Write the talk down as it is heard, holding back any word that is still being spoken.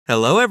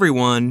Hello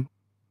everyone!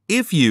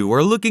 If you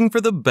are looking for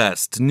the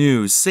best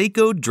new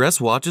Seiko dress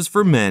watches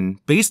for men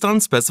based on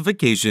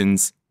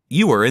specifications,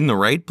 you are in the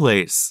right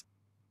place.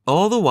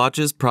 All the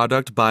watches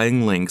product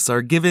buying links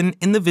are given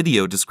in the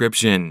video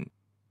description.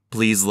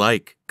 Please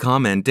like,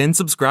 comment, and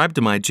subscribe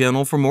to my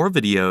channel for more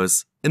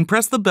videos, and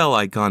press the bell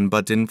icon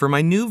button for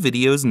my new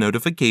videos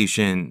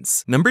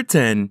notifications. Number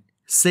 10.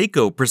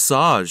 Seiko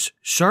Presage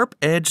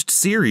Sharp-Edged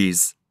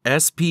Series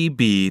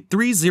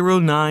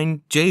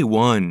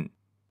SPB167.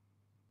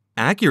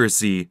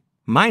 Accuracy,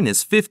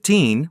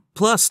 -15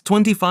 plus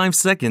 25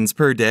 seconds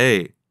per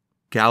day.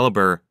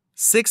 Caliber,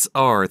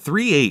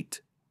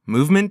 6R38.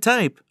 Movement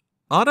type,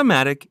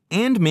 automatic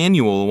and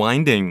manual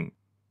winding.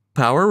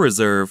 Power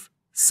reserve,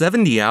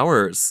 70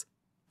 hours.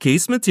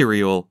 Case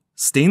material,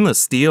 stainless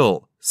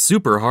steel,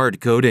 super hard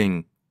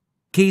coating.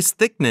 Case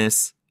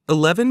thickness,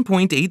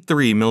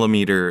 11.83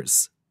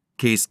 millimeters.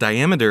 Case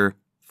diameter,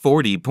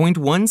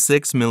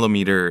 40.16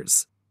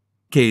 millimeters.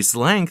 Case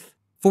length,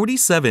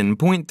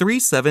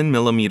 47.37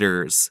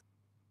 millimeters.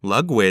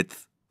 Lug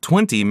width,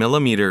 20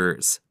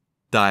 millimeters.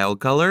 Dial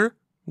color,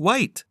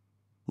 white.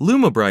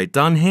 Lumabrite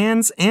on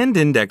hands and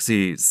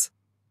indexes.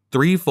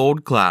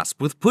 3-fold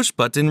clasp with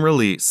push-button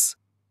release.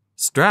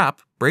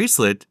 Strap,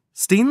 bracelet,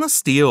 stainless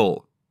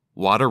steel.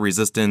 Water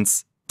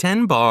resistance,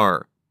 10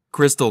 bar.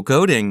 Crystal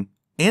coating,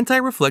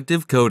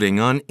 anti-reflective coating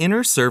on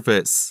inner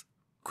surface.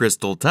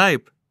 Crystal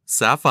type,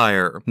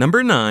 sapphire.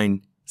 Number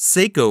 9.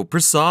 Seiko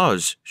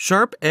Presage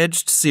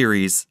Sharp-Edged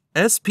Series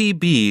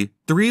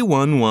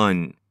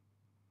SPB171.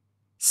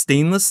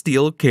 Stainless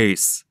steel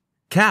case.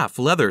 Calf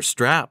leather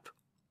strap.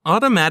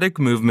 Automatic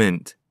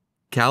movement.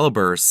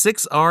 Caliber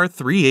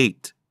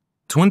 6R38.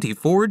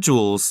 24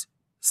 jewels.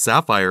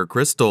 Sapphire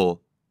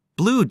crystal.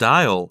 Blue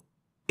dial.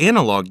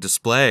 Analog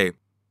display.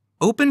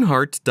 Open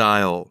heart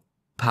dial.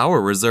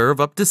 Power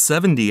reserve up to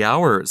 70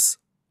 hours.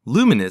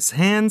 Luminous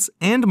hands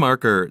and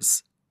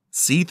markers.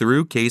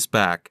 See-through case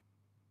back.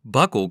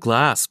 Buckle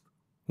clasp.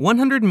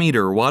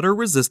 100-meter water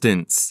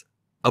resistance.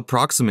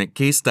 Approximate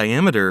case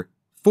diameter,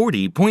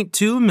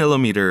 40.2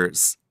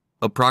 millimeters.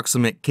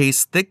 Approximate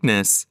case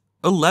thickness,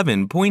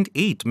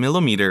 11.8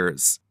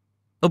 millimeters.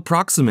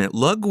 Approximate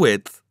lug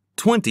width,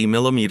 20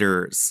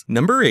 millimeters.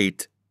 Number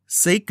 8.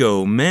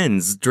 Seiko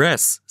Men's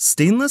Dress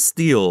Stainless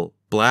Steel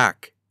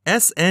Black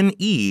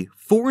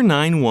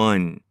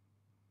SNE491.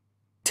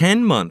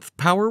 10-month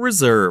power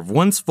reserve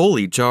once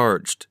fully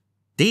charged.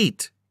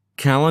 Date,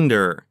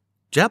 calendar.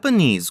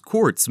 Japanese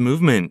quartz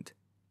movement.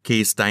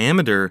 Case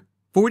diameter,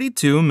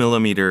 42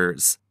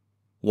 millimeters.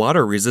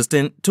 Water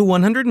resistant to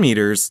 100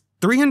 meters,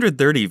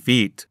 330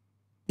 feet.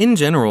 In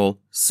general,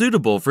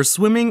 suitable for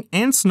swimming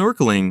and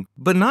snorkeling,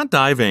 but not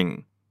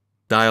diving.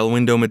 Dial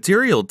window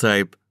material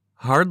type,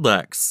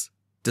 hardlex.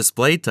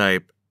 Display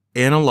type,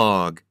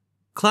 analog.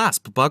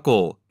 Clasp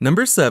buckle.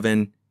 Number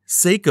 7.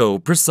 Seiko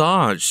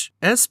Presage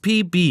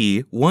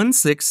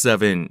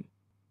SPB167.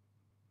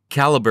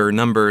 Caliber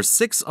number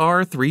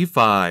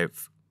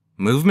 6R35.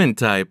 Movement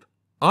type,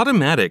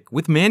 automatic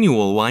with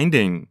manual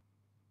winding.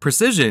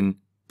 Precision,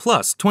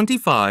 plus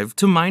 25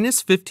 to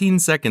 -15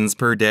 seconds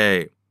per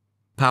day.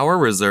 Power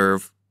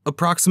reserve,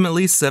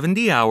 approximately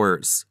 70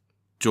 hours.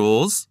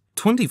 Jewels,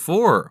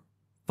 24.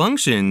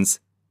 Functions,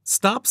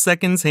 stop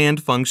seconds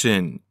hand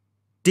function.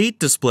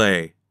 Date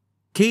display.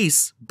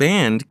 Case,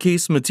 band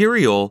case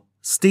material,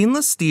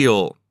 stainless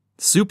steel,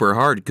 super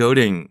hard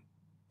coating.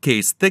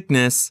 Case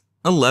thickness,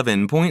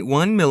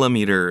 11.1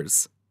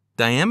 millimeters.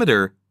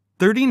 Diameter,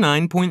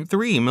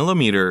 39.3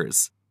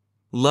 millimeters.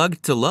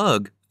 Lug to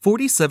lug,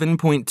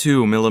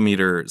 47.2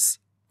 millimeters.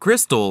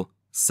 Crystal,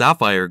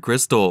 sapphire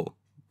crystal.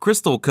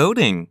 Crystal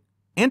coating,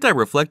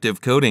 anti-reflective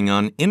coating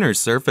on inner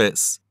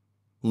surface.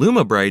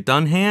 Lumabrite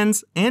on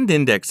hands and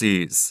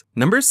indexes.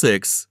 Number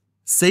 6.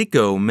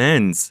 Seiko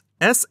Men's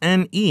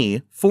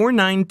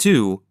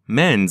SNE492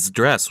 Men's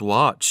Dress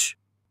Watch.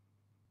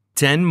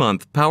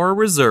 10-month power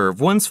reserve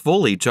once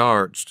fully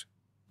charged.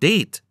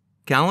 Date,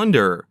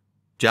 calendar.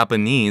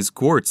 Japanese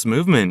quartz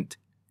movement.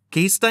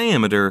 Case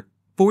diameter,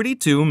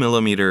 42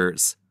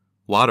 millimeters.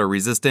 Water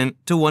resistant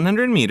to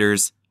 100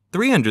 meters,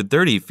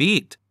 330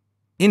 feet.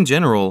 In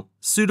general,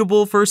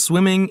 suitable for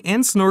swimming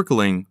and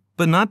snorkeling,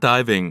 but not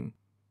diving.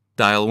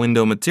 Dial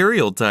window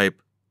material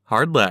type,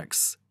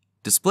 hardlex.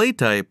 Display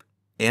type,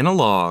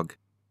 analog.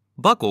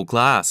 Buckle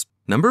clasp.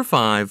 Number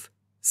 5.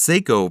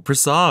 Seiko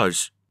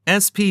Presage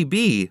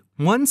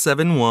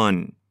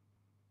SPB171.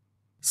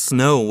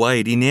 Snow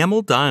white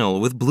enamel dial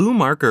with blue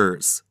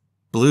markers.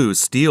 Blue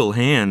steel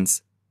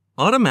hands.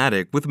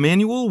 Automatic with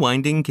manual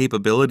winding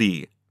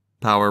capability.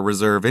 Power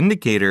reserve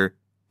indicator.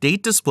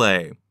 Date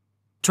display.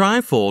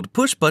 Tri-fold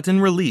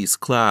push-button release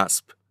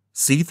clasp.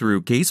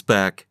 See-through case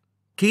back.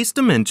 Case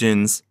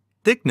dimensions.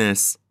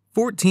 Thickness,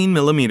 14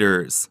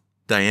 millimeters.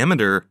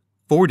 Diameter,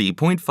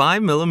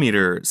 40.5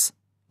 millimeters.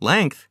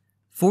 Length,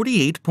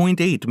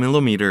 48.8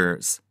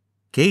 millimeters.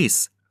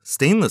 Case,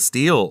 stainless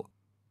steel.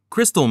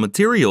 Crystal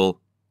material,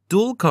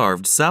 dual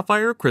carved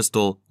sapphire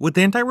crystal with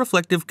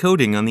anti-reflective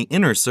coating on the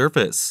inner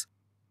surface.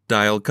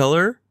 Dial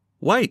color,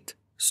 white.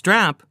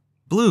 Strap,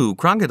 blue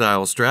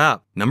crocodile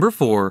strap. Number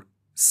 4.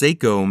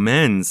 Seiko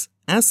Men's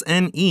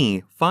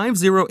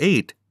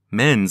SNE508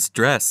 Men's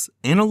Dress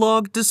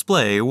Analog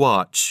Display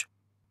Watch.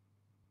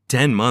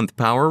 10-month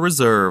power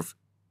reserve,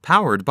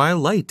 powered by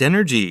light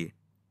energy.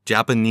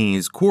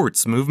 Japanese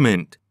quartz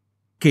movement.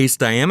 Case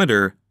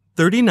diameter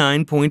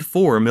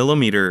 39.4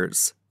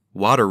 millimeters.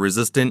 Water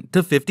resistant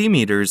to 50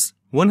 meters,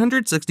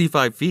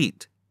 165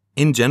 feet.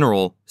 In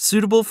general,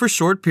 suitable for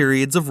short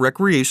periods of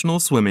recreational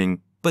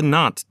swimming, but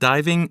not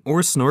diving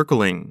or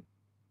snorkeling.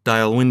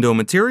 Dial window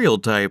material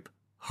type,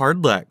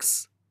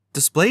 hardlex.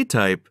 Display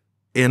type,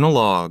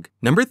 analog.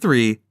 Number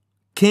 3.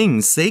 King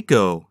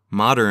Seiko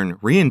Modern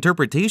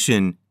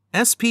Reinterpretation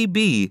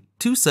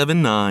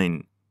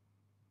SPB167.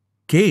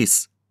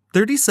 Case,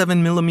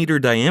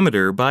 37mm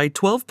diameter by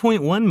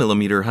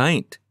 12.1mm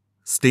height.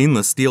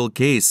 Stainless steel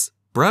case,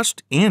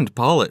 brushed and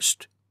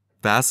polished.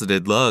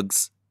 Faceted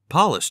lugs,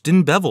 polished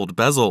and beveled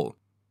bezel.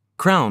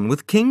 Crown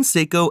with King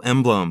Seiko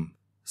emblem.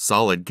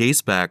 Solid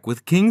case back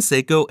with King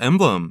Seiko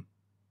emblem.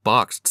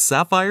 Boxed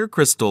sapphire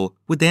crystal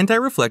with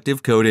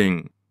anti-reflective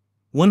coating.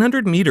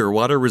 100-meter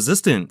water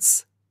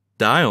resistance.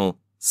 Dial,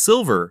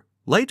 silver,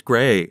 light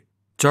gray,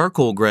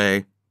 charcoal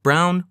gray,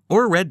 brown,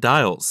 or red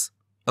dials.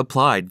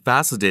 Applied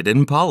faceted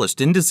and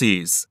polished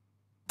indices.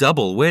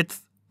 Double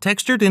width,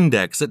 textured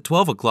index at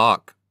 12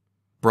 o'clock.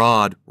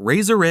 Broad,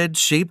 razor edge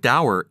shaped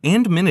hour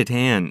and minute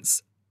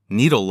hands.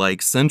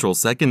 Needle-like central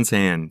seconds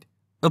hand.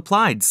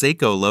 Applied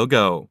Seiko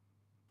logo.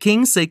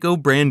 King Seiko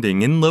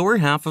branding in lower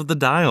half of the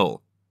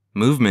dial.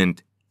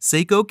 Movement,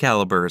 Seiko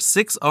caliber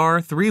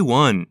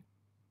 6R31.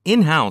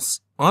 In-house,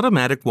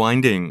 automatic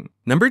winding.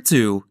 Number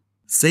 2.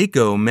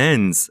 Seiko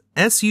Men's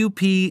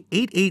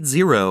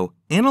SUP880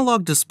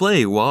 Analog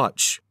Display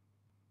Watch.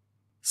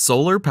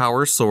 Solar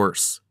power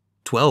source.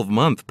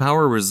 12-month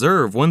power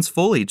reserve once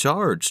fully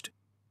charged.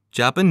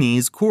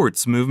 Japanese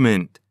quartz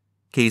movement.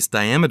 Case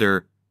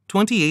diameter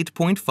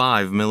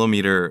 28.5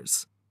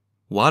 millimeters.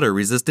 Water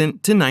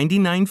resistant to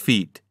 99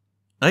 feet.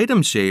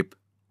 Item shape,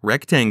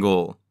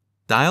 rectangle.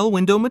 Dial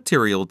window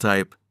material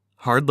type,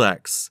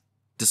 hardlex.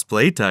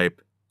 Display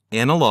type,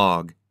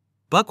 analog.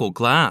 Buckle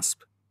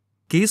clasp.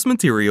 Case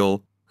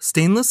material,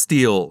 stainless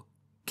steel.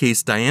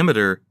 Case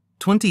diameter,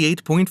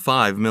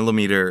 28.5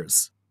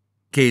 millimeters.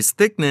 Case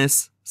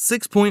thickness,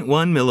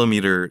 6.1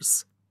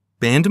 millimeters.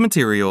 Band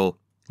material,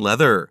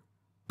 leather.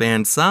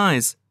 Band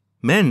size,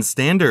 men's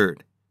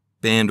standard.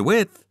 Band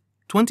width,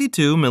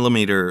 22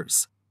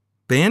 millimeters.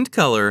 Band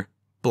color,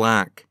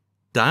 black.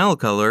 Dial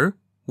color,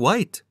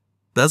 white.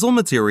 Bezel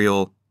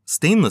material,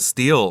 stainless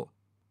steel.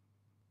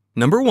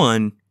 Number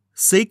 1.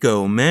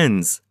 Seiko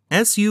Men's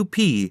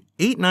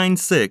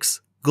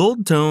SUP896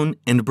 Gold Tone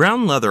and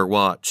Brown Leather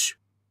Watch.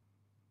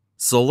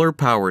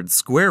 Solar-powered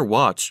square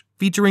watch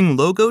featuring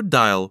logoed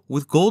dial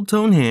with gold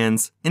tone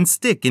hands and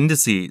stick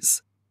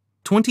indices.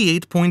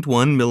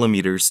 28.1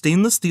 millimeter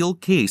stainless steel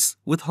case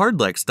with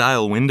hardlex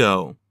dial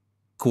window.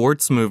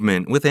 Quartz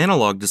movement with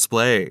analog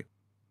display.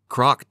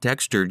 Croc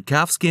textured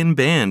calfskin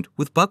band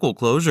with buckle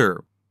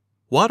closure.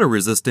 Water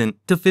resistant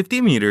to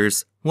 50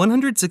 meters,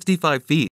 165 feet.